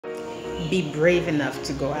Be brave enough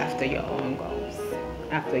to go after your own goals,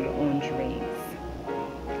 after your own dreams.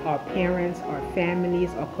 Our parents, our families,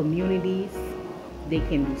 our communities, they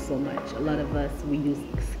can do so much. A lot of us, we use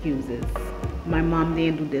excuses. My mom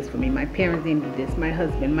didn't do this for me. My parents didn't do this. My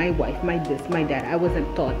husband, my wife, my this, my that. I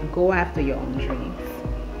wasn't taught. Go after your own dreams.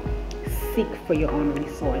 Seek for your own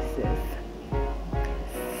resources.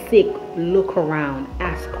 Seek, look around,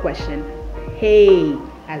 ask questions. Hey,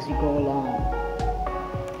 as you go along.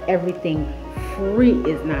 Everything free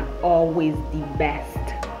is not always the best.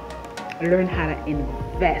 Learn how to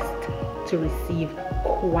invest to receive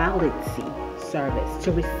quality service,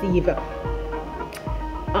 to receive a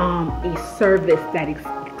service that is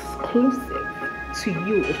exclusive to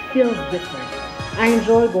you. It feels different. I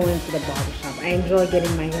enjoy going to the barbershop. I enjoy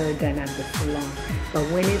getting my hair done at the salon. But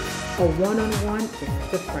when it's a one-on-one,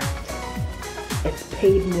 it's different. It's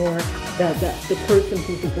paid more. The person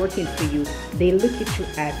who's working for you, they look at you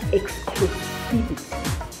as exclusivity.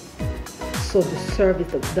 So the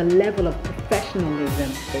service, the level of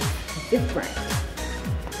professionalism is different.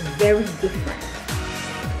 Very different.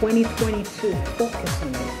 2022, focus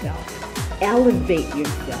on yourself. Elevate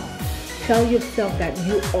yourself. Tell yourself that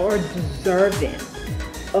you are deserving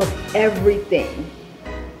of everything.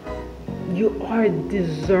 You are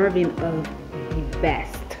deserving of the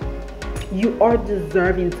best. You are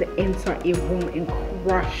deserving to enter a room and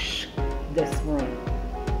crush this room.